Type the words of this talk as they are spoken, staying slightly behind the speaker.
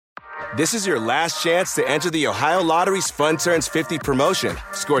This is your last chance to enter the Ohio Lottery's Fun Turns 50 promotion.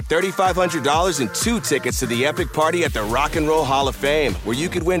 Score $3,500 and 2 tickets to the epic party at the Rock and Roll Hall of Fame, where you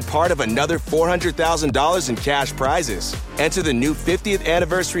could win part of another $400,000 in cash prizes. Enter the new 50th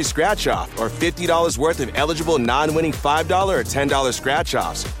anniversary scratch-off or $50 worth of eligible non-winning $5 or $10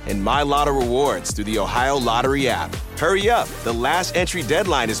 scratch-offs and My Lotto rewards through the Ohio Lottery app. Hurry up. The last entry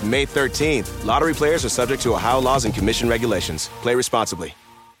deadline is May 13th. Lottery players are subject to Ohio laws and commission regulations. Play responsibly.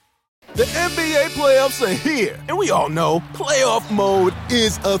 The NBA playoffs are here, and we all know playoff mode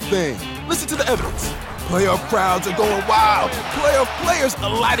is a thing. Listen to the evidence. Playoff crowds are going wild. Playoff players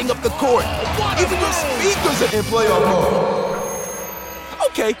are lighting up the court. Even your speakers are in playoff mode.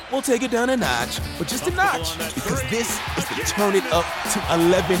 Okay, we'll take it down a notch, but just a notch, because this is the Turn It Up to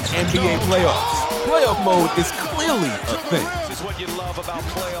 11 NBA playoffs. Playoff mode is clearly a thing.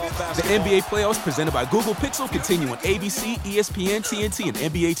 The NBA playoffs presented by Google Pixel continue on ABC, ESPN, TNT, and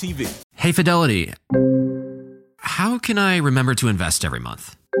NBA TV. Hey, Fidelity. How can I remember to invest every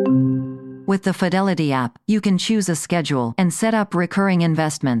month? With the Fidelity app, you can choose a schedule and set up recurring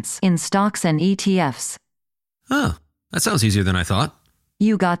investments in stocks and ETFs. Oh, that sounds easier than I thought.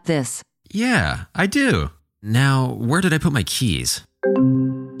 You got this. Yeah, I do. Now, where did I put my keys?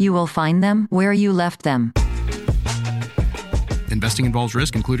 You will find them where you left them. Investing involves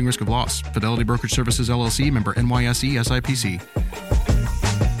risk, including risk of loss. Fidelity Brokerage Services, LLC, member NYSE, SIPC.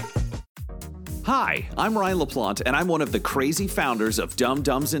 Hi, I'm Ryan LaPlante, and I'm one of the crazy founders of Dumb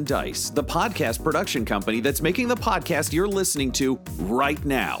Dumbs and Dice, the podcast production company that's making the podcast you're listening to right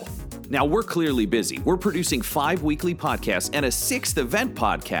now. Now, we're clearly busy. We're producing 5 weekly podcasts and a 6th event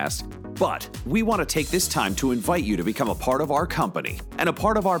podcast, but we want to take this time to invite you to become a part of our company and a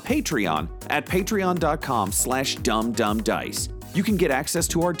part of our Patreon at patreon.com/dumbdumbdice. You can get access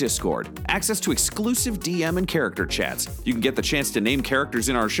to our Discord, access to exclusive DM and character chats. You can get the chance to name characters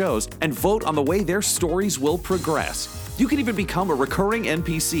in our shows and vote on the way their stories will progress. You can even become a recurring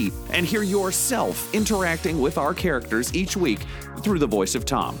NPC and hear yourself interacting with our characters each week through the voice of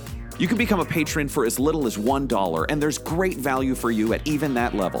Tom. You can become a patron for as little as $1, and there's great value for you at even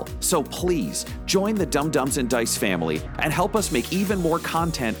that level. So please, join the Dumb Dumbs and Dice family and help us make even more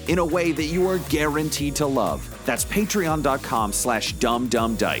content in a way that you are guaranteed to love. That's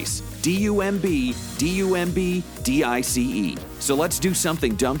patreon.com/dumbdumbdice. DUMBDICE. So let's do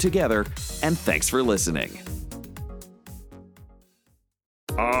something dumb together, and thanks for listening.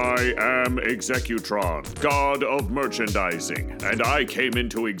 I am Executron, god of merchandising, and I came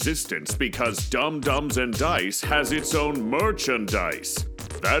into existence because Dumb Dumbs and Dice has its own merchandise.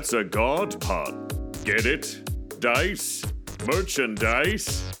 That's a god pun. Get it? Dice?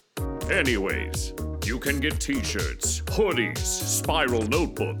 Merchandise? Anyways, you can get t-shirts, hoodies, spiral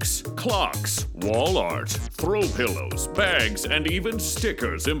notebooks, clocks, wall art, throw pillows, bags, and even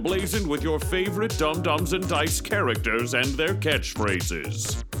stickers emblazoned with your favorite Dumb Dumbs and Dice characters and their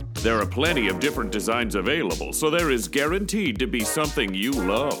catchphrases. There are plenty of different designs available, so there is guaranteed to be something you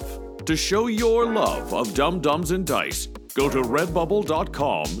love. To show your love of Dumb Dumbs and Dice, go to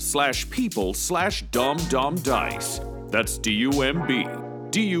redbubble.com/people/dumbdumbdice. That's DUMBDICE.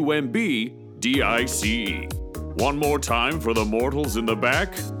 One more time for the mortals in the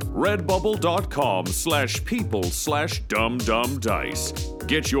back. redbubble.com/people/dumbdumbdice.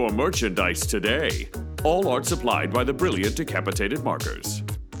 Get your merchandise today. All art supplied by the brilliant Decapitated Markers.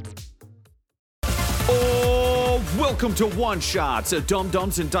 Welcome to One Shots, a Dumb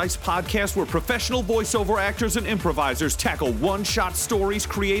Dumbs and Dice podcast where professional voiceover actors and improvisers tackle one-shot stories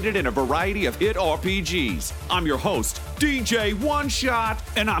created in a variety of hit RPGs. I'm your host, DJ One Shot,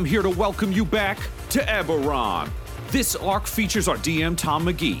 and I'm here to welcome you back to Eberron. This arc features our DM Tom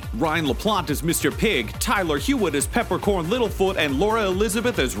McGee, Ryan LaPlante as Mr. Pig, Tyler Hewitt as Peppercorn Littlefoot, and Laura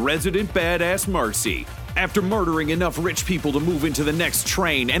Elizabeth as Resident Badass Mercy. After murdering enough rich people to move into the next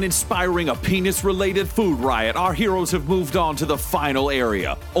train and inspiring a penis-related food riot, our heroes have moved on to the final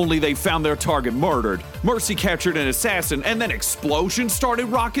area. Only they found their target murdered. Mercy captured an assassin, and then explosions started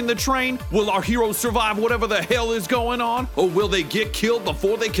rocking the train. Will our heroes survive whatever the hell is going on? Or will they get killed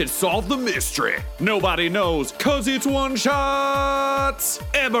before they can solve the mystery? Nobody knows, cause it's One Shots!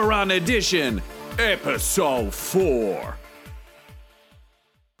 Eberron Edition, Episode 4.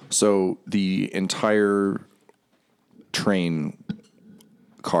 So the entire train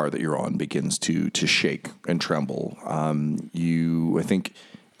car that you're on begins to shake and tremble. I think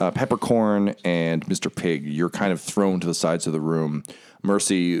Peppercorn and Mr. Pig, you're kind of thrown to the sides of the room.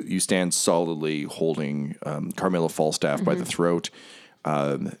 Mercy, you stand solidly holding Carmilla Falstaff by the throat.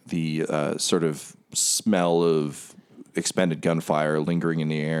 The sort of smell of expended gunfire lingering in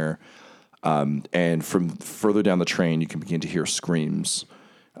the air. And from further down the train, you can begin to hear screams.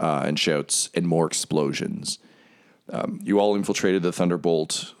 and shouts and more explosions. You all infiltrated the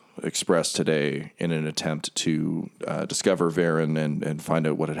Thunderbolt Express today in an attempt to discover Varen and find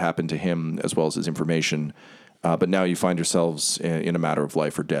out what had happened to him, as well as his information. But now you find yourselves in a matter of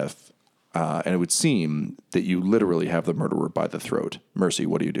life or death. And it would seem that you literally have the murderer by the throat. Mercy,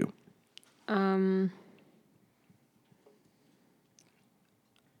 what do you do?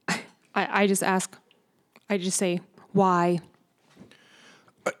 I just ask. I just say, why?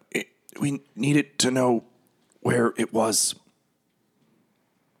 We needed to know where it was.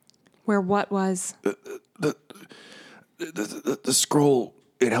 Where what was? The scroll,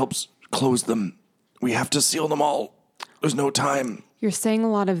 it helps close them. We have to seal them all. There's no time. You're saying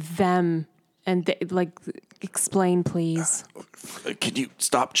a lot of them, and explain, please. Can you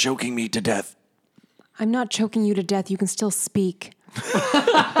stop choking me to death? I'm not choking you to death. You can still speak.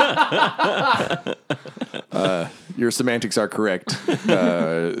 Your semantics are correct.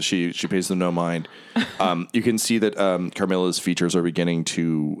 She pays them no mind. You can see that Carmilla's features are beginning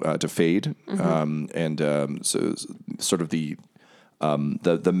to fade, so sort of the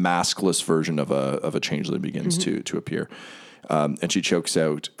maskless version of a changeling begins to appear, and she chokes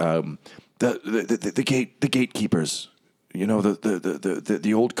out, the gatekeepers. You know,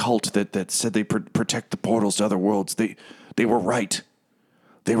 the old cult that said they protect the portals to other worlds. They were right.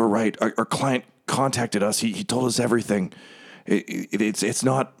 They were right. Our client contacted us. He told us everything. It's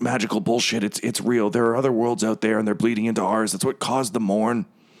not magical bullshit. It's real. There are other worlds out there, and they're bleeding into ours. That's what caused the mourn.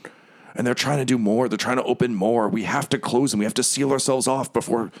 And they're trying to do more. They're trying to open more. We have to close them. We have to seal ourselves off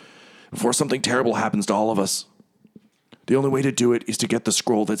before something terrible happens to all of us. The only way to do it is to get the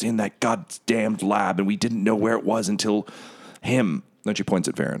scroll that's in that goddamned lab, and we didn't know where it was until him. Then she points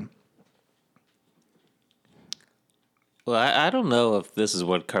at Varen. Well, I don't know if this is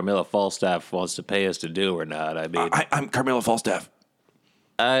what Carmilla Falstaff wants to pay us to do or not. I mean, I'm Carmilla Falstaff.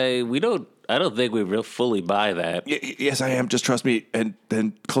 I don't think we fully buy that. Yes, I am. Just trust me, and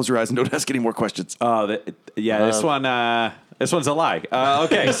then close your eyes and don't ask any more questions. This one's a lie.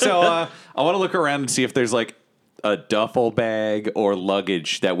 Okay, so I want to look around and see if there's like a duffel bag or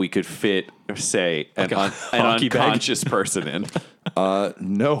luggage that we could fit, say, an unconscious person in.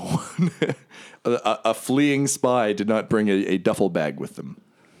 No. A fleeing spy did not bring a duffel bag with them.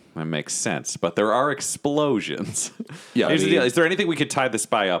 That makes sense, but there are explosions. Yeah, Here's the deal. Is there anything we could tie the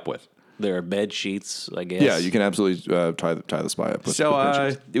spy up with? There are bed sheets, I guess. Yeah, you can absolutely tie the spy up with.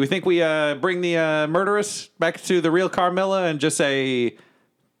 So, do we think we bring the murderess back to the real Carmilla and just say,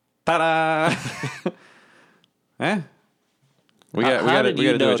 "Ta-da"? We got to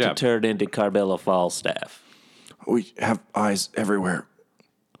do a job. To turn into Carmilla Falstaff? We have eyes everywhere.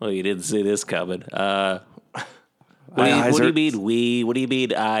 Well, you didn't see this coming. What do you mean we? What do you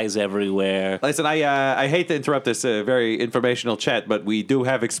mean eyes everywhere? Listen, I hate to interrupt this very informational chat, but we do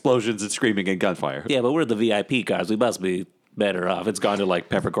have explosions and screaming and gunfire. Yeah, but we're the VIP cars. We must be better off. It's gone to like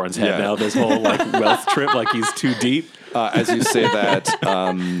Peppercorn's head now. This whole like wealth trip, like he's too deep. As you say that,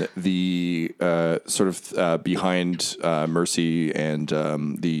 the sort of behind Mercy and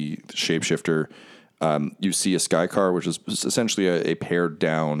the shapeshifter, you see a sky car, which is essentially a pared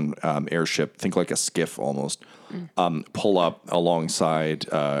down airship. Think like a skiff almost. Pull up alongside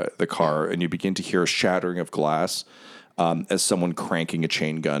the car, and you begin to hear a shattering of glass as someone cranking a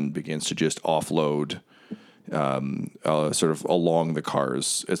chain gun begins to just offload sort of along the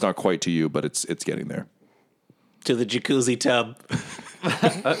cars. It's not quite to you, but it's getting there. To the jacuzzi tub.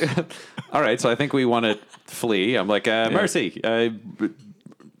 All right, so I think we want to flee. I'm like, Mercy,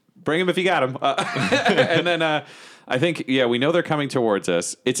 bring him if you got him. And then I think, we know they're coming towards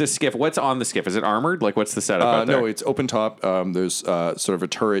us. It's a skiff. What's on the skiff? Is it armored? Like, what's the setup out there? No, it's open top. There's sort of a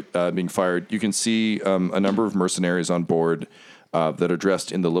turret being fired. You can see a number of mercenaries on board that are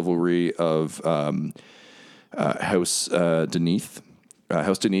dressed in the livery of House Deneath.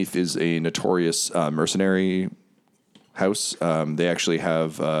 House Deneath is a notorious mercenary house. They actually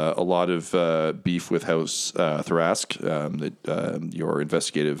have a lot of beef with House Thrask that your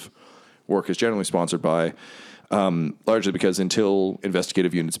investigative work is generally sponsored by, largely because until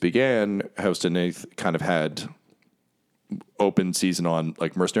investigative units began, House Deneath kind of had open season on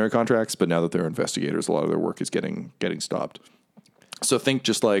like mercenary contracts, but now that they're investigators, a lot of their work is getting stopped. So think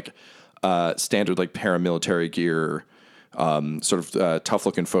just like standard like paramilitary gear, sort of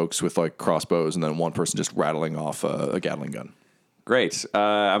tough-looking folks with like crossbows, and then one person just rattling off a Gatling gun. Great.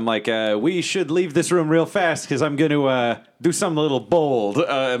 I'm like, we should leave this room real fast because I'm going to do something a little bold.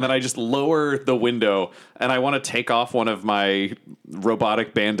 And then I just lower the window, and I want to take off one of my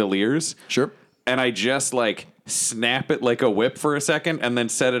robotic bandoliers. Sure. And I just like snap it like a whip for a second, and then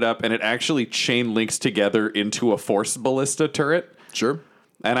set it up, and it actually chain links together into a force ballista turret. Sure.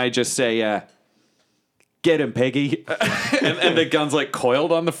 And I just say, get him, Peggy. and the gun's like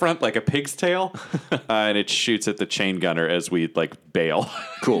coiled on the front like a pig's tail. And it shoots at the chain gunner as we like bail.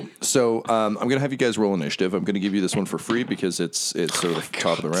 Cool. So I'm going to have you guys roll initiative. I'm going to give you this one for free because it's sort of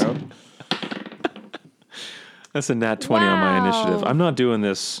top of the round. That's a nat 20 on my initiative. I'm not doing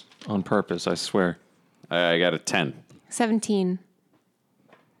this on purpose, I swear. I got a 10. 17.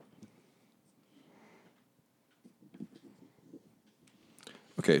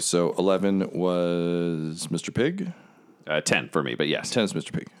 Okay, so 11 was Mr. Pig. 10 for me, but yes. 10 is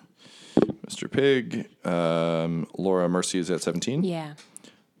Mr. Pig. Mr. Pig. Laura Mercy is at 17. Yeah.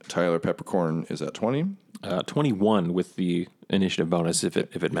 Tyler Peppercorn is at 20. 21 with the initiative bonus if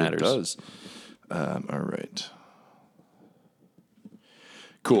it matters. It does. All right.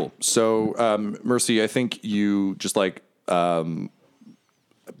 Cool. So, Mercy, I think you just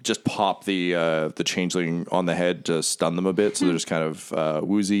just pop the changeling on the head to stun them a bit, so they're just kind of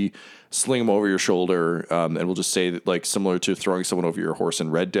woozy. Sling them over your shoulder, and we'll just say that, like, similar to throwing someone over your horse in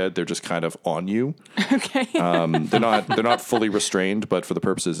Red Dead, they're just kind of on you. Okay. They're not fully restrained, but for the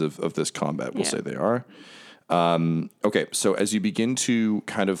purposes of this combat, we'll say they are. Okay, so as you begin to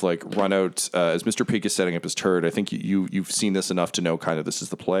kind of like run out, as Mr. Pig is setting up his turret, I think you've seen this enough to know kind of this is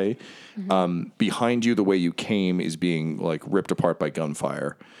the play. Mm-hmm. Behind you, the way you came is being like ripped apart by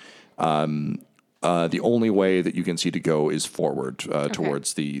gunfire. The only way that you can see to go is forward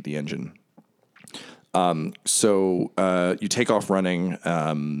towards the engine. So you take off running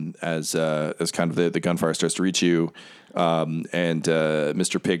as kind of the gunfire starts to reach you. And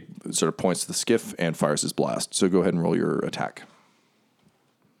Mr. Pig sort of points to the skiff and fires his blast. So go ahead and roll your attack.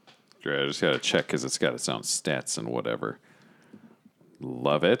 Great, I just got to check because it's got its own stats and whatever.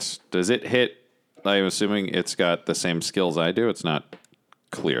 Love it. Does it hit? I'm assuming it's got the same skills I do. It's not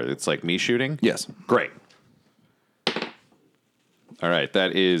clear. It's like me shooting? Yes. Great. All right,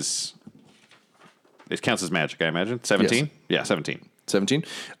 that is... It counts as magic, I imagine. 17? Yes. Yeah, 17. 17?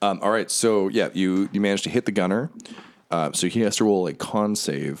 All right, so yeah, you managed to hit the gunner. So he has to roll a con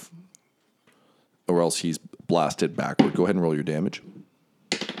save, or else he's blasted backward. Go ahead and roll your damage.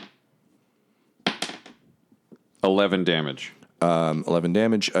 11 damage. 11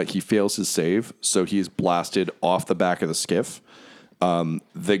 damage. He fails his save, so he is blasted off the back of the skiff.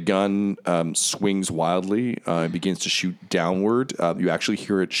 The gun swings wildly and begins to shoot downward. You actually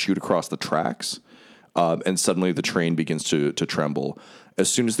hear it shoot across the tracks, and suddenly the train begins to tremble. As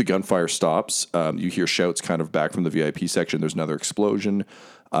soon as the gunfire stops, you hear shouts kind of back from the VIP section. There's another explosion,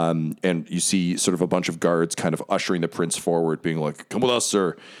 and you see sort of a bunch of guards kind of ushering the prince forward, being like, "Come with us,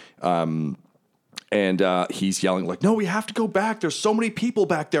 sir." And he's yelling like, "No, we have to go back. There's so many people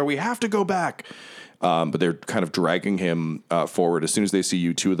back there. We have to go back." But they're kind of dragging him forward. As soon as they see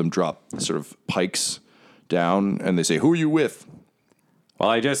you, two of them drop sort of pikes down, and they say, "Who are you with?" Well,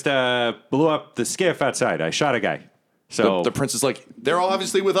 I just blew up the skiff outside. I shot a guy. So the prince is like, "They're all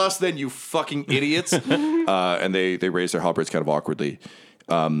obviously with us then, you fucking idiots." And they raise their halberds kind of awkwardly.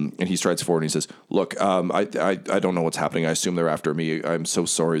 And he strides forward and he says, "Look, I don't know what's happening. I assume they're after me. I'm so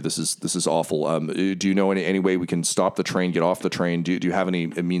sorry. This is awful. Do you know any way we can stop the train, get off the train? Do you have any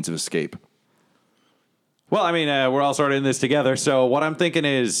means of escape?" Well, I mean, we're all sort of in this together. So what I'm thinking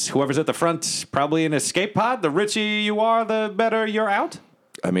is whoever's at the front, probably an escape pod. The richer you are, the better you're out.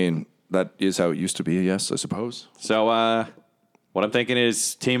 I mean, that is how it used to be, yes, I suppose. So what I'm thinking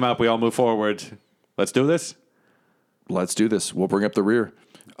is team up. We all move forward. Let's do this. Let's do this. We'll bring up the rear.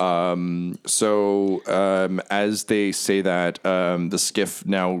 So as they say that, the skiff,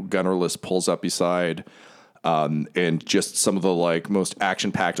 now gunnerless, pulls up beside, and just some of the like most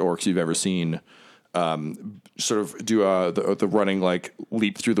action-packed orcs you've ever seen sort of do the running like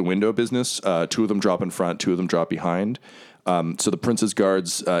leap through the window business. Two of them drop in front, two of them drop behind. So the prince's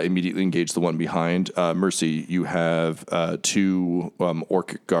guards immediately engage the one behind. Mercy, you have two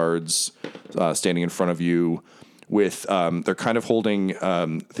orc guards standing in front of you with, they're kind of holding,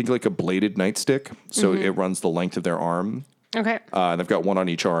 think like a bladed nightstick. So it runs the length of their arm. Okay. And they've got one on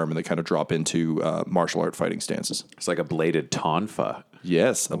each arm, and they kind of drop into martial art fighting stances. It's like a bladed tonfa.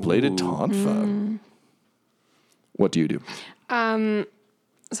 Yes, a bladed tonfa. What do you do? So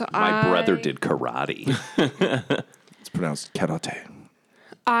My brother did karate. It's pronounced karate.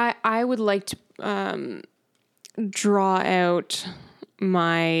 I would like to draw out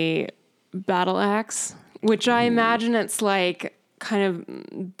my battle axe, which I imagine it's like kind of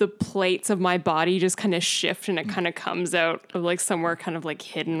the plates of my body just kind of shift and it kind of comes out of like somewhere kind of like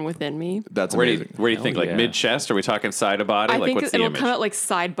hidden within me. That's Where amazing. do you think? Like mid chest? Are we talking side of body? I like think what's the it'll image? come out like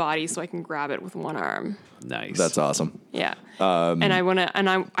side body so I can grab it with one arm. Nice. That's awesome. Yeah. And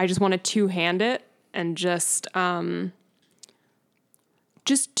I just want to two-hand it and just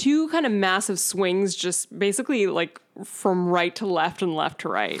just two kind of massive swings, just basically like from right to left and left to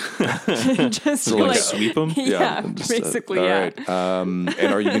right. Just so like sweep them? Yeah, basically, all yeah. right.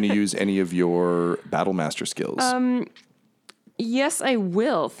 And are you going to use any of your Battle Master skills? Yes, I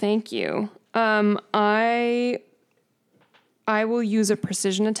will. Thank you. I will use a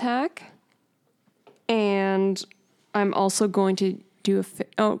precision attack, and I'm also going to do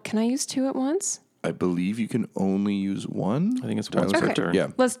can I use 2 at once? I believe you can only use 1. I think it's one Okay. per turn. Yeah.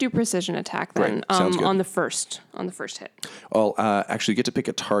 Let's do precision attack then. Right. Sounds good. On the first hit. Well, actually, you get to pick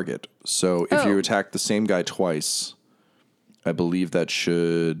a target. So if you attack the same guy twice, I believe that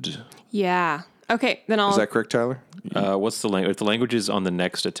should. Yeah. Okay. Then Is that correct, Tyler? What's the language? If the language is on the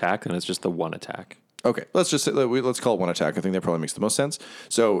next attack, then it's just the one attack. Okay, let's call it 1 attack. I think that probably makes the most sense.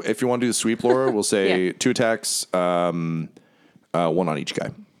 So if you want to do the sweep, Laura, we'll say 2 attacks, 1 on each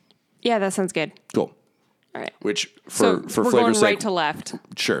guy. Yeah, that sounds good. Cool. All right. Which So for we're flavor's going sake, right to left.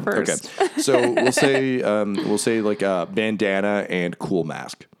 Sure. first. Okay. So we'll say like bandana and cool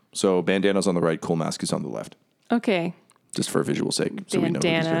mask. So bandana's on the right, cool mask is on the left. Okay. Just for visual sake, so we know.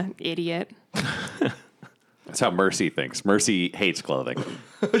 Bandana, idiot. That's how Mercy thinks. Mercy hates clothing.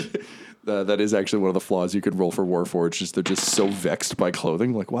 That is actually one of the flaws you could roll for Warforged. Just they're just so vexed by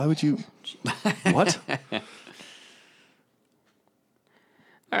clothing. Like, why would you? What?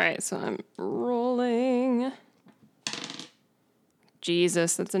 All right, so I'm rolling.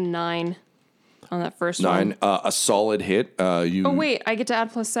 Jesus, that's a 9 on that first 9, one. a solid hit. You. Oh wait, I get to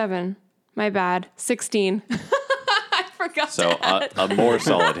add +7. My bad. 16. I forgot. So to add. a more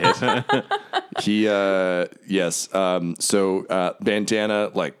solid hit. He, yes. So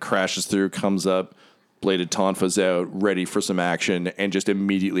bandana like crashes through, comes up, bladed tonfa's out, ready for some action, and just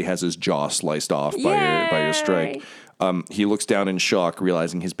immediately has his jaw sliced off by your strike. He looks down in shock,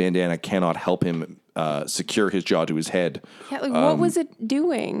 realizing his bandana cannot help him secure his jaw to his head. Yeah, like what was it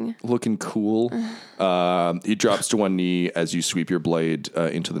doing? Looking cool. He drops to one knee as you sweep your blade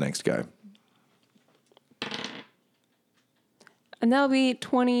into the next guy. And that'll be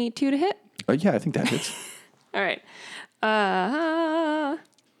 22 to hit. Yeah, I think that hits. All right. I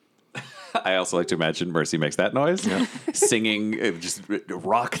also like to imagine Mercy makes that noise, singing just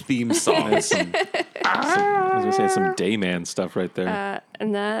rock theme songs. I was going to say some Dayman stuff right there.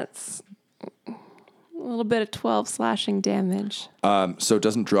 And that's a little bit of 12 slashing damage. So it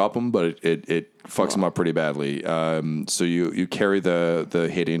doesn't drop him, but it fucks him up pretty badly. So you carry the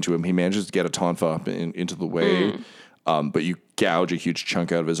hit into him. He manages to get a tonfa up into the way, but you gouge a huge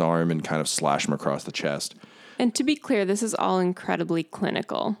chunk out of his arm and kind of slash him across the chest. And to be clear, this is all incredibly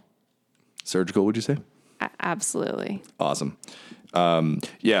clinical. Surgical, would you say? Absolutely. Awesome.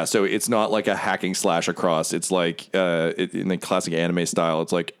 Yeah, so it's not like a hacking slash across. It's like in the classic anime style,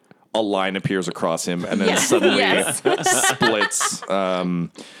 it's like a line appears across him and then suddenly splits.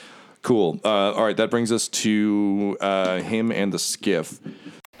 Cool. All right, that brings us to him and the skiff.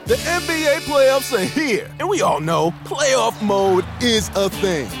 The NBA playoffs are here, and we all know playoff mode is a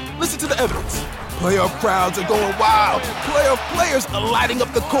thing. Listen to the evidence. Playoff crowds are going wild. Playoff players are lighting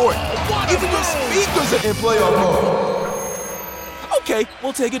up the court. Even your speakers are in playoff mode. Okay,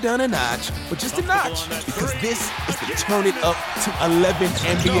 we'll take it down a notch, but just a notch, because this is the turn it up to 11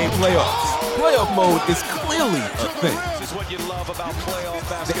 NBA playoffs. Playoff mode is clearly a thing.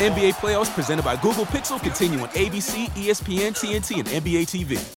 The NBA playoffs presented by Google Pixel continue on ABC, ESPN, TNT, and NBA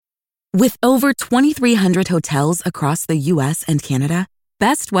TV. With over 2,300 hotels across the U.S. and Canada,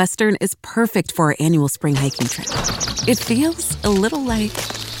 Best Western is perfect for our annual spring hiking trip. It feels a little like...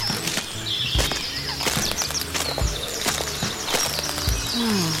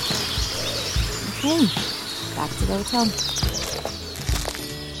 Okay, back to the hotel.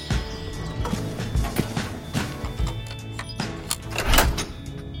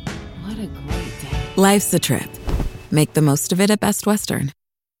 What a great day. Life's a trip. Make the most of it at Best Western.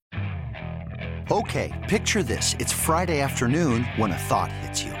 Okay, picture this. It's Friday afternoon when a thought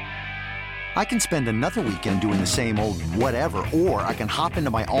hits you. I can spend another weekend doing the same old whatever, or I can hop into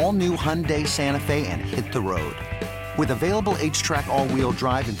my all-new Hyundai Santa Fe and hit the road. With available H-Track all-wheel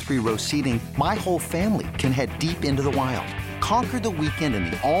drive and 3-row seating, my whole family can head deep into the wild. Conquer the weekend in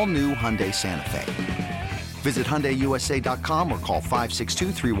the all-new Hyundai Santa Fe. Visit HyundaiUSA.com or call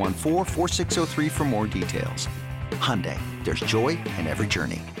 562-314-4603 for more details. Hyundai, there's joy in every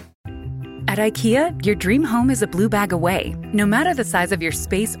journey. At IKEA, your dream home is a blue bag away. No matter the size of your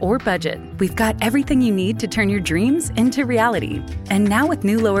space or budget, we've got everything you need to turn your dreams into reality. And now with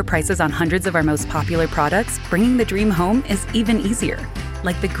new lower prices on hundreds of our most popular products, bringing the dream home is even easier.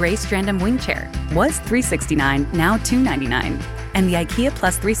 Like the gray Strandom wing chair. Was $369, now $299. And the IKEA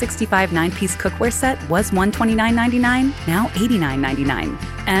Plus 365 9-piece cookware set was $129.99, now $89.99.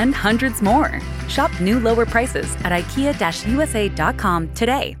 And hundreds more. Shop new lower prices at IKEA-USA.com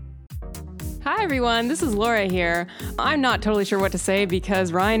today. Hi everyone, this is Laura here. I'm not totally sure what to say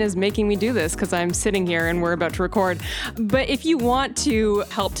because Ryan is making me do this because I'm sitting here and we're about to record. But if you want to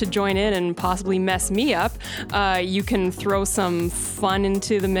help to join in and possibly mess me up, you can throw some fun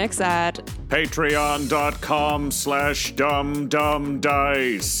into the mix at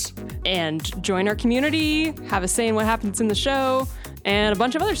patreon.com/dumdumdice and join our community, have a say in what happens in the show, and a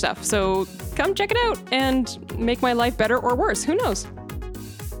bunch of other stuff. So come check it out and make my life better or worse. Who knows?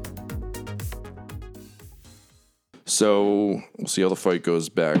 So we'll see how the fight goes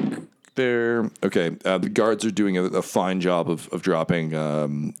back there. Okay, the guards are doing a fine job of dropping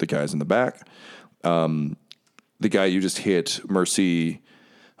the guys in the back. The guy you just hit, Mercy,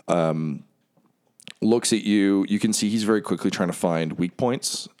 looks at you. You can see he's very quickly trying to find weak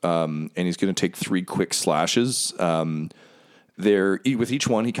points, and he's going to take 3 quick slashes. With each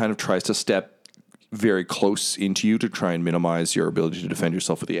one, he kind of tries to step very close into you to try and minimize your ability to defend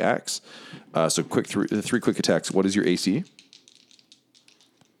yourself with the axe. So 3 quick attacks. What is your AC?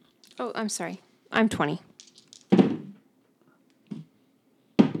 Oh, I'm sorry. I'm 20.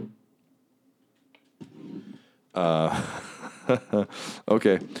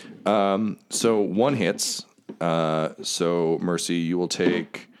 Okay. So 1 hits. So Mercy, you will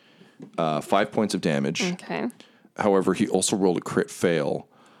take 5 points of damage. Okay. However, he also rolled a crit fail.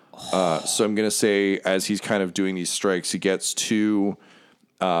 So I'm going to say as he's kind of doing these strikes, he gets 2,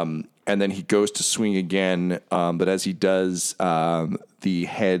 and then he goes to swing again. But as he does, the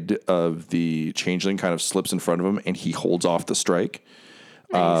head of the changeling kind of slips in front of him, and he holds off the strike.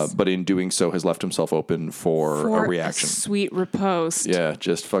 Nice. But in doing so, has left himself open for a reaction. Sweet riposte. Yeah,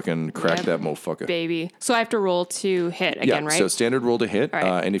 just fucking crack that motherfucker. Baby. So I have to roll to hit again, right? So standard roll to hit.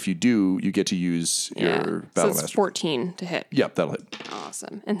 Right. And if you do, you get to use your Battle So it's Master. 14 to hit. Yep, that'll hit.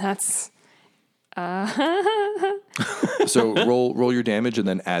 Awesome. And that's... So roll your damage and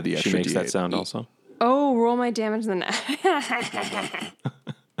then add the extra She makes D8. that sound also. Oh, roll my damage then...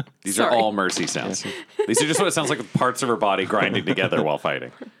 These are all Mercy sounds. These are just what it sounds like with parts of her body grinding together while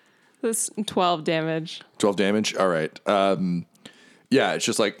fighting. This 12 damage. 12 damage? All right. Yeah, it's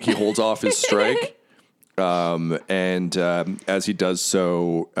just like he holds off his strike. And as he does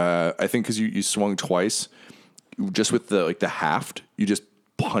so, I think because you swung twice, just with the haft, you just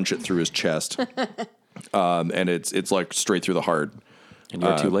punch it through his chest. And it's like straight through the heart. And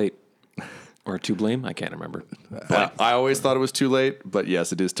you're too late. Or to blame? I can't remember. I always thought it was too late, but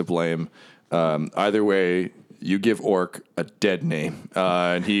yes, it is to blame. Either way, you give Orc a dead name,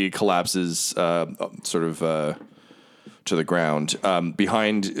 and he collapses sort of to the ground.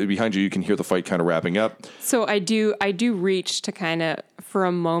 Behind you, you can hear the fight kind of wrapping up. So I do reach to kind of, for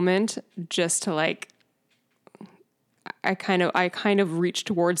a moment, just to like, I kind of reach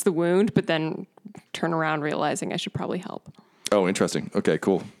towards the wound, but then turn around realizing I should probably help. Oh, interesting. Okay,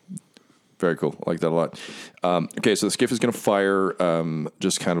 cool. Very cool. I like that a lot. Okay, so the skiff is going to fire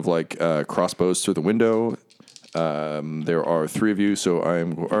just kind of like crossbows through the window. There are 3 of you, so I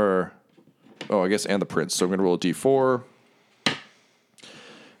guess, and the prince. So I'm going to roll a d4.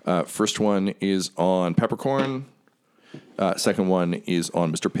 First one is on Peppercorn. Second one is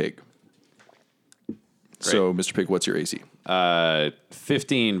on Mr. Pig. Great. So, Mr. Pig, what's your AC?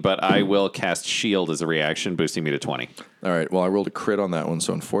 15, but I will cast Shield as a reaction, boosting me to 20. All right. Well, I rolled a crit on that one,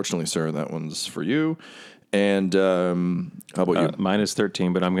 so unfortunately, sir, that one's for you. And how about you? Mine is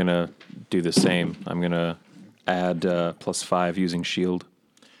 13, but I'm going to do the same. I'm going to add +5 using shield.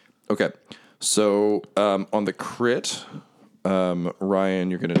 Okay. So on the crit,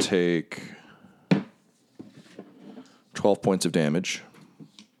 Ryan, you're going to take 12 points of damage.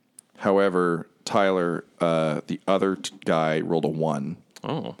 However, Tyler, the other guy rolled a 1.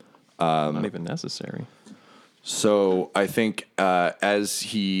 Oh, not even necessary. So I think as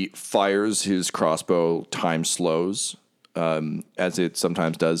he fires his crossbow, time slows, as it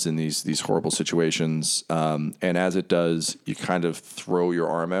sometimes does in these horrible situations. And as it does, you kind of throw your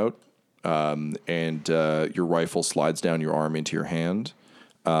arm out, and your rifle slides down your arm into your hand.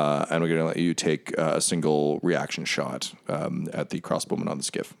 And we're going to let you take a single reaction shot at the crossbowman on the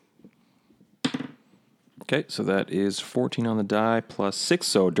skiff. Okay, so that is 14 on the die plus 6,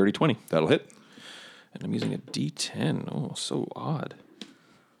 so dirty 20. That'll hit. And I'm using a D10. Oh, so odd.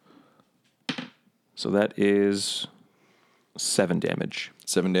 So that is 7 damage.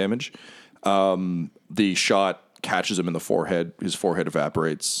 7 damage. The shot catches him in the forehead. His forehead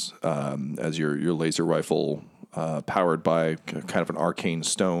evaporates as your laser rifle powered by kind of an arcane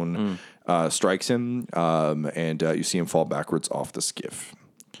stone, strikes him, and you see him fall backwards off the skiff.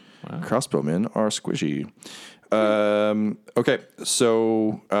 Wow. Crossbowmen are squishy. Okay,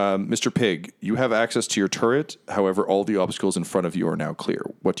 so Mr. Pig, you have access to your turret. However, all the obstacles in front of you are now clear.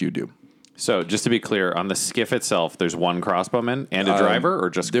 What do you do? So, just to be clear, on the skiff itself, there's one crossbowman and a driver,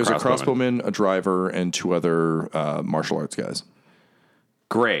 or just there's a crossbowman, a driver, and 2 other martial arts guys.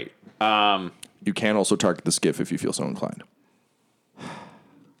 Great. You can also target the skiff if you feel so inclined.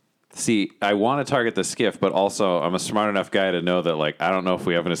 See, I want to target the skiff, but also I'm a smart enough guy to know that, like, I don't know if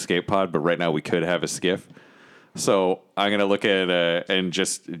we have an escape pod, but right now we could have a skiff. So I'm going to look at and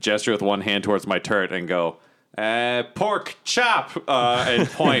just gesture with one hand towards my turret and go, pork chop, and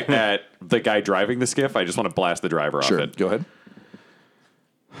point at the guy driving the skiff. I just want to blast the driver off it. Go ahead.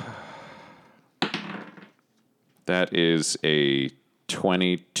 That is a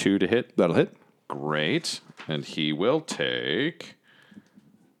 22 to hit. That'll hit. Great. And he will take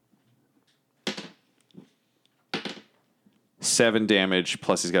 7 damage,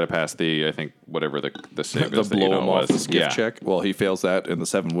 plus he's got to pass the, I think, whatever the save is. The blow him off the skiff check. Well, he fails that, and the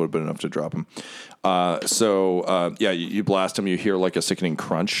 7 would have been enough to drop him. You blast him. You hear like a sickening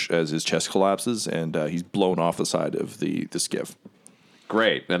crunch as his chest collapses, and he's blown off the side of the skiff.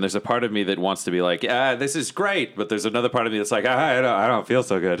 Great. And there's a part of me that wants to be like, this is great. But there's another part of me that's like, I don't feel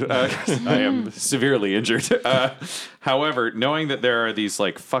so good. I am severely injured. However, knowing that there are these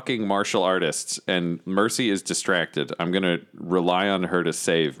like fucking martial artists and Mercy is distracted, I'm going to rely on her to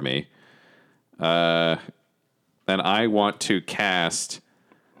save me. And I want to cast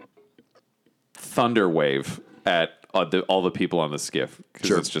Thunder Wave at all the people on the skiff.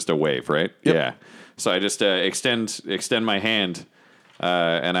 Because it's just a wave, right? Yep. Yeah. So I just extend my hand.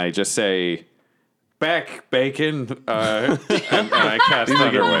 And I just say, back, bacon, and I cast These are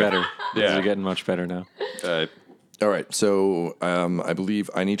Thunder getting Wave. better. These are getting much better now. All right, so I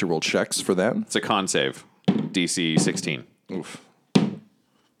believe I need to roll checks for that. It's a con save, DC 16. Oof.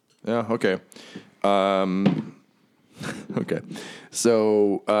 Yeah, okay. Okay.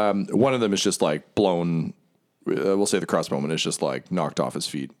 So one of them is just like blown. We'll say the crossbowman is just like knocked off his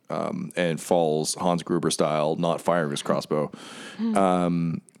feet and falls Hans Gruber style, not firing his crossbow.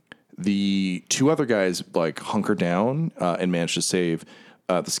 The 2 other guys like hunker down and manage to save.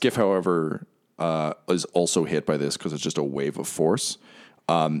 The skiff, however, is also hit by this because it's just a wave of force,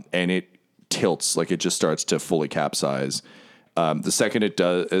 and it tilts, like it just starts to fully capsize. The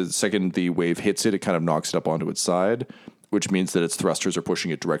second the wave hits it, it kind of knocks it up onto its side, which means that its thrusters are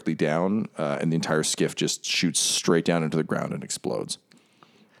pushing it directly down, and the entire skiff just shoots straight down into the ground and explodes.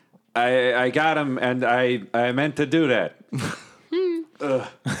 I got him, and I meant to do that.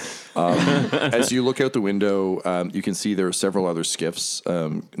 As you look out the window, you can see there are several other skiffs,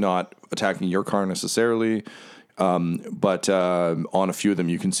 not attacking your car necessarily, but on a few of them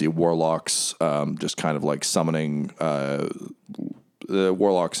you can see warlocks just kind of like summoning the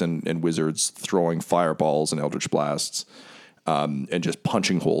warlocks and wizards throwing fireballs and eldritch blasts, and just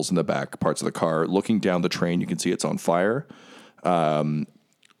punching holes in the back parts of the car. Looking down the train, you can see it's on fire, but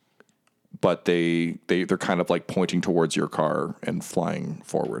they're kind of like pointing towards your car and flying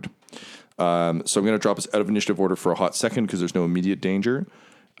forward. So I'm going to drop us out of initiative order for a hot second because there's no immediate danger,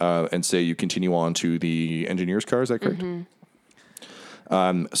 and say you continue on to the engineer's car. Is that correct?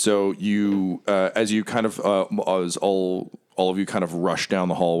 Mm-hmm. So you, as you kind of, as all of you kind of rush down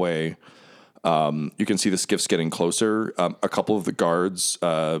the hallway, you can see the skiffs getting closer. A couple of the guards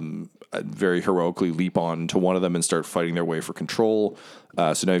very heroically leap on to one of them and start fighting their way for control.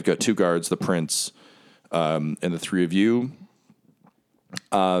 So now you've got 2 guards, the prince, and the 3 of you.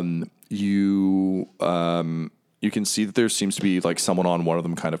 You can see that there seems to be like someone on one of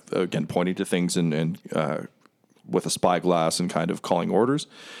them kind of, again, pointing to things and with a spyglass and kind of calling orders.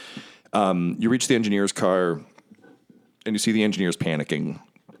 You reach the engineer's car and you see the engineer's panicking.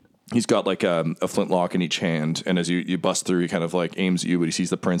 He's got like a flintlock in each hand, and as you bust through, he kind of like aims at you, but he sees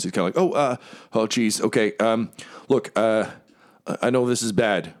the prince. He's kind of like, oh, geez, okay. Look, I know this is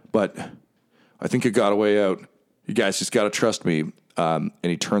bad, but I think I got a way out. You guys just got to trust me. And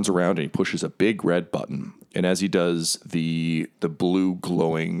he turns around and he pushes a big red button, and as he does, the blue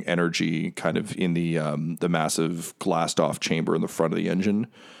glowing energy kind of in the massive glassed off chamber in the front of the engine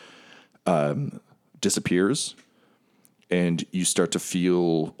disappears. And you start to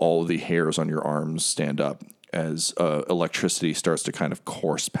feel all the hairs on your arms stand up as electricity starts to kind of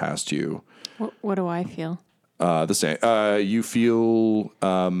course past you. What do I feel? The same. You feel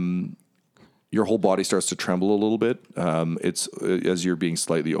your whole body starts to tremble a little bit. It's as you're being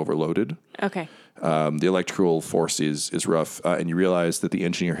slightly overloaded. Okay. The electrical force is rough, and you realize that the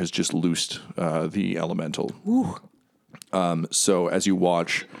engineer has just loosed the elemental. So as you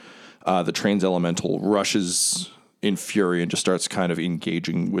watch, the train's elemental rushes in fury and just starts kind of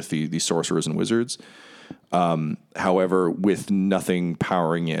engaging with the sorcerers and wizards. However, with nothing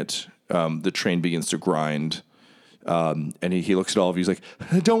powering it, the train begins to grind. And he looks at all of you. He's like,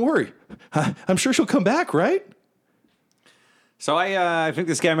 "Don't worry, I'm sure she'll come back, right?" So I think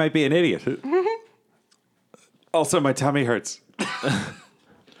this guy might be an idiot. Also, my tummy hurts.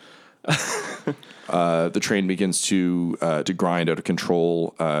 The train begins to grind out of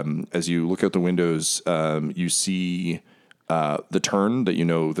control. As you look out the windows, you see the turn that you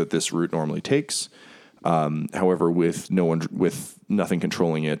know that this route normally takes. However, with nothing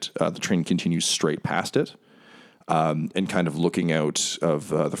controlling it, the train continues straight past it. And kind of looking out of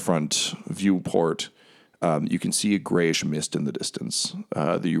the front viewport, you can see a grayish mist in the distance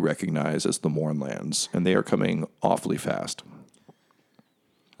that you recognize as the Mournlands, and they are coming awfully fast.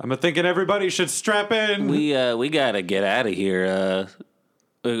 I'm thinking everybody should strap in. We gotta get out of here.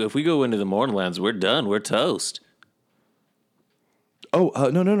 If we go into the Mournlands, we're done. We're toast. Oh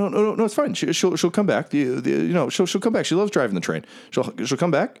no! It's fine. She'll come back. She'll come back. She loves driving the train. She'll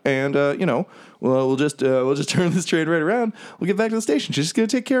come back, and we'll just turn this train right around. We'll get back to the station. She's just gonna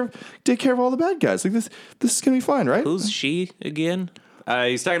take care of all the bad guys. Like this is gonna be fine, right? Who's she again?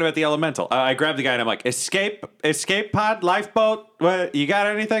 He's talking about the elemental. I grabbed the guy and I'm like, escape pod, lifeboat. What, you got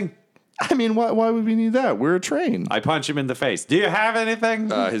anything? I mean, why would we need that? We're a train. I punch him in the face. Do you have anything?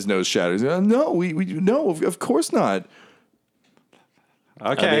 His nose shatters. No, no, of course not.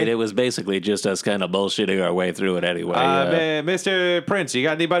 Okay. I mean, it was basically just us kind of bullshitting our way through it anyway. Mr. Prince, you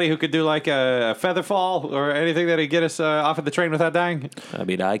got anybody who could do like a feather fall or anything that'd get us off of the train without dying? I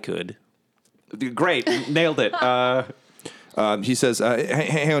mean, I could. Great. Nailed it. He says,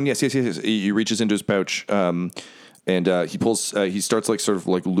 hang on. Yes. He reaches into his pouch, and he pulls, he starts sort of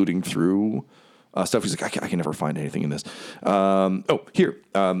looting through stuff. He's like, I can never find anything in this. Here.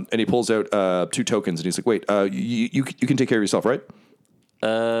 And he pulls out 2 tokens, and he's like, wait, you can take care of yourself, right?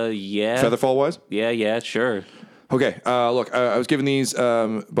 Yeah. Featherfall wise? Yeah, sure. Okay, look, I was given these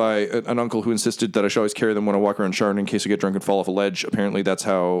by an uncle who insisted that I should always carry them when I walk around Sharn in case I get drunk and fall off a ledge. Apparently, that's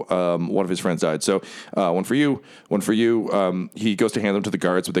how one of his friends died. So, one for you. He goes to hand them to the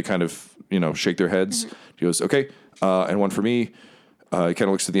guards, but they kind of, shake their heads. Mm-hmm. He goes, okay. And one for me. He kind of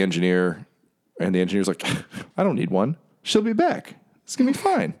looks to the engineer, and the engineer's like, I don't need one. She'll be back. It's going to be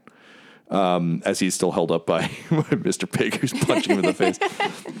fine. As he's still held up by Mr. Pig, who's punching him in the face.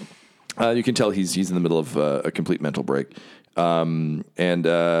 You can tell he's in the middle of a complete mental break. The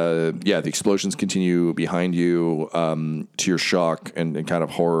explosions continue behind you to your shock and kind of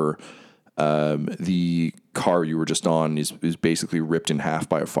horror. The car you were just on is basically ripped in half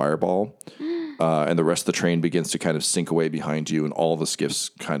by a fireball. And the rest of the train begins to kind of sink away behind you, and all the skiffs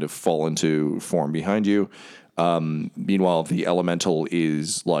kind of fall into form behind you. Meanwhile, the elemental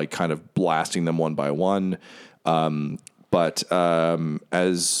is kind of blasting them one by one. But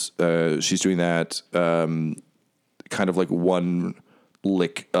as she's doing that, kind of one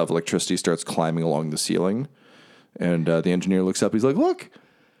lick of electricity starts climbing along the ceiling. And the engineer looks up. He's like, look,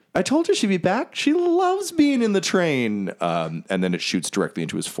 I told her she'd be back. She loves being in the train. And then it shoots directly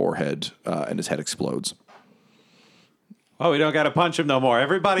into his forehead, and his head explodes. Oh, we don't got to punch him no more.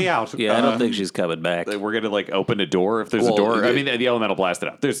 Everybody out. Yeah, I don't think she's coming back. We're going to open a door if there's a door. The elemental blasted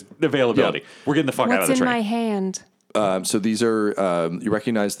out. There's availability. Yeah. We're getting the fuck out of the train. What's in my hand? So these are, you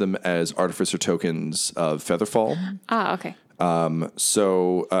recognize them as artificer tokens of Featherfall. Ah, okay.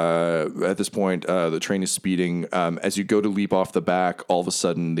 So at this point, the train is speeding. As you go to leap off the back, all of a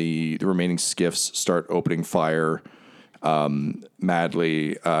sudden the remaining skiffs start opening fire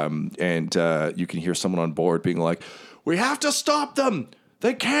madly. And you can hear someone on board being like, we have to stop them.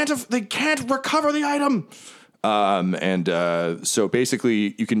 They can't recover the item. So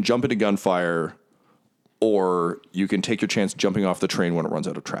basically you can jump into gunfire, or you can take your chance jumping off the train when it runs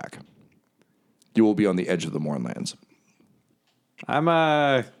out of track. You will be on the edge of the Mournlands.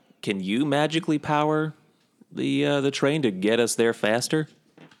 Can you magically power the train to get us there faster?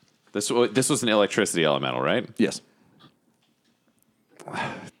 This was an electricity elemental, right? Yes.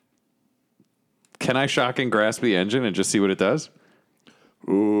 Can I shock and grasp the engine and just see what it does?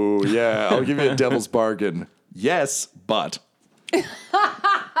 Ooh, yeah. I'll give you a devil's bargain. Yes, but.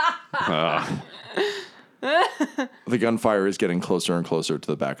 The gunfire is getting closer and closer to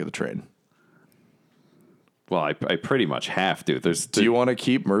the back of the train. Well, I pretty much have to. Do you want to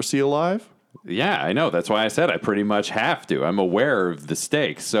keep Mercy alive? Yeah, I know. That's why I said I pretty much have to. I'm aware of the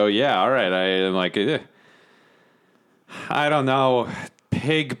stakes. So, yeah, all right. I'm like, I don't know.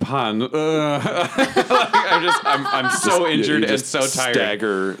 pig pun. I'm so injured and so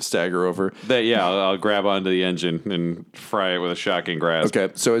tired. Stagger over. That I'll grab onto the engine and fry it with a shocking grasp.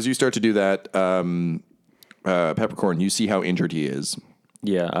 Okay, so as you start to do that, Peppercorn, you see how injured he is.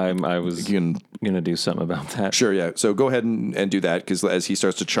 Yeah, I was going to do something about that. Sure, yeah. So go ahead and do that, because as he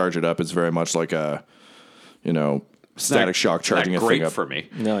starts to charge it up, it's very much like a, static shock charging a thing up. For me.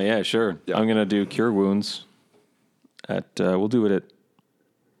 No, yeah, sure. Yeah. I'm going to do Cure Wounds. We'll do it at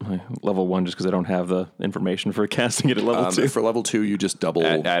level 1 just because I don't have the information for casting it at level 2. For level 2, you just double...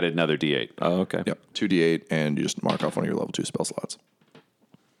 Added another D8. Oh, okay. Yep, 2D8, and you just mark off one of your level 2 spell slots.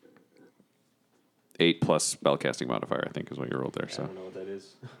 8 plus spellcasting modifier, I think, is what you rolled there. So. I don't know what that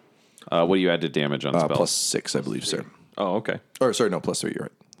is. What do you add to damage on spells? Plus 6, I believe, sir. Oh, okay. Or, sorry, no, plus 3, you're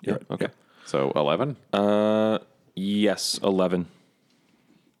right. You're right. Okay. So 11? Yes, 11.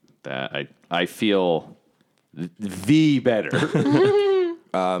 That I feel the better.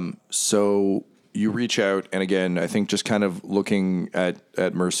 So you reach out, and again, I think just kind of looking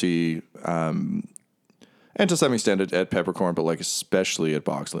at Mercy, and to some extent at Peppercorn, but especially at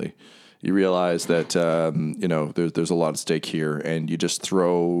Boxley, you realize that there's a lot at stake here, and you just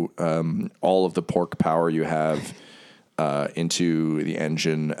throw all of the pork power you have into the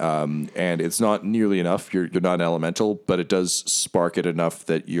engine, and it's not nearly enough. You're not an elemental, but it does spark it enough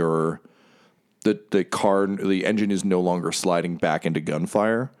that the engine is no longer sliding back into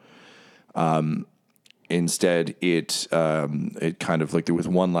gunfire. Instead, it kind of with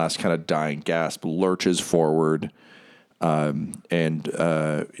one last kind of dying gasp lurches forward, and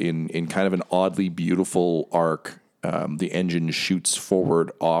in kind of an oddly beautiful arc, the engine shoots forward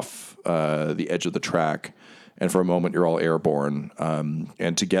off the edge of the track, and for a moment you're all airborne,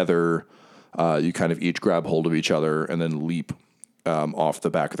 and together you kind of each grab hold of each other and then leap off the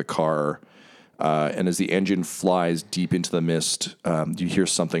back of the car. And as the engine flies deep into the mist, you hear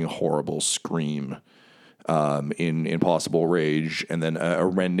something horrible scream in impossible rage, and then a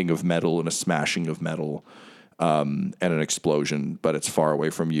rending of metal and a smashing of metal, and an explosion. But it's far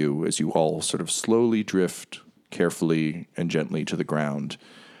away from you as you all sort of slowly drift carefully and gently to the ground.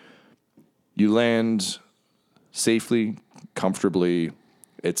 You land safely, comfortably.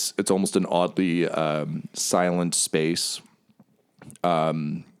 It's almost an oddly silent space.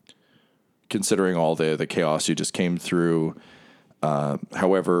 Considering all the chaos you just came through.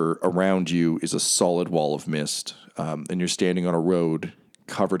 However, around you is a solid wall of mist, and you're standing on a road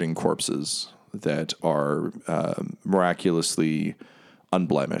covered in corpses that are miraculously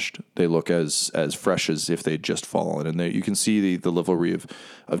unblemished. They look as fresh as if they'd just fallen, and you can see the livery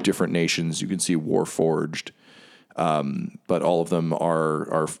of different nations. You can see Warforged, but all of them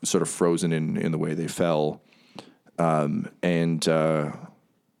are sort of frozen in the way they fell.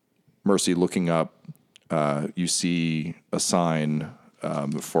 Mercy, looking up, you see a sign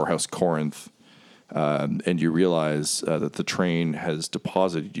for House Corinth, and you realize that the train has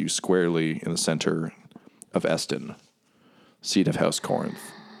deposited you squarely in the center of Eston, seat of House Corinth.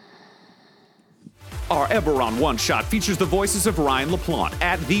 Our Eberron one-shot features the voices of Ryan LaPlante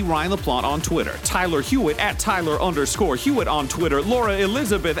at the Ryan LaPlante on Twitter, Tyler Hewitt at Tyler_Hewitt on Twitter, Laura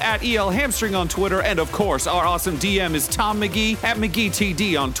Elizabeth at EL Hamstring on Twitter, and of course, our awesome DM is Tom McGee at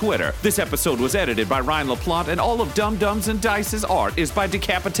McGeeTD on Twitter. This episode was edited by Ryan LaPlante, and all of Dum Dums and Dice's art is by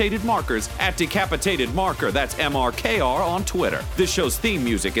Decapitated Markers at Decapitated Marker, that's MRKR on Twitter. This show's theme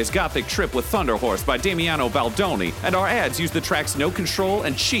music is Gothic Trip with Thunder Horse by Damiano Baldoni, and our ads use the tracks No Control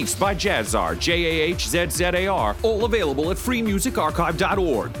and Chiefs by Jazzar, JAHZZAR, all available at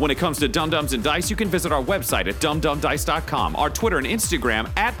freemusicarchive.org. When it comes to Dum Dums and Dice, you can visit our website at dumdumdice.com, our Twitter and Instagram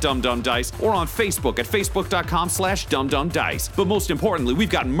at dumdumdice, or on Facebook at facebook.com/dumdumdice. But most importantly,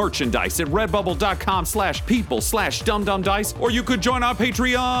 we've got merchandise at redbubble.com/people/dumdumdice, or you could join our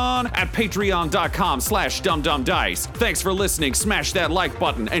Patreon at patreon.com/dumdumdice. Thanks for listening. Smash that like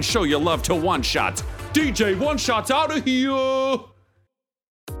button and show your love to One Shots. DJ One Shots out of here!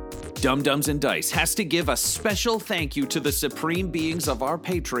 Dum Dums and Dice has to give a special thank you to the supreme beings of our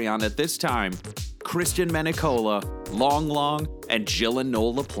Patreon at this time: Christian Menicola, Long, and Jill and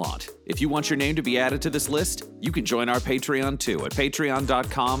Noel LaPlante. If you want your name to be added to this list, you can join our Patreon too at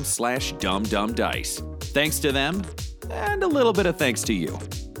patreon.com/dumdumdice. Thanks to them, and a little bit of thanks to you.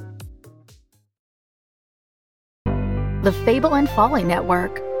 The Fable and Folly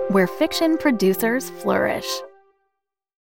Network, where fiction producers flourish.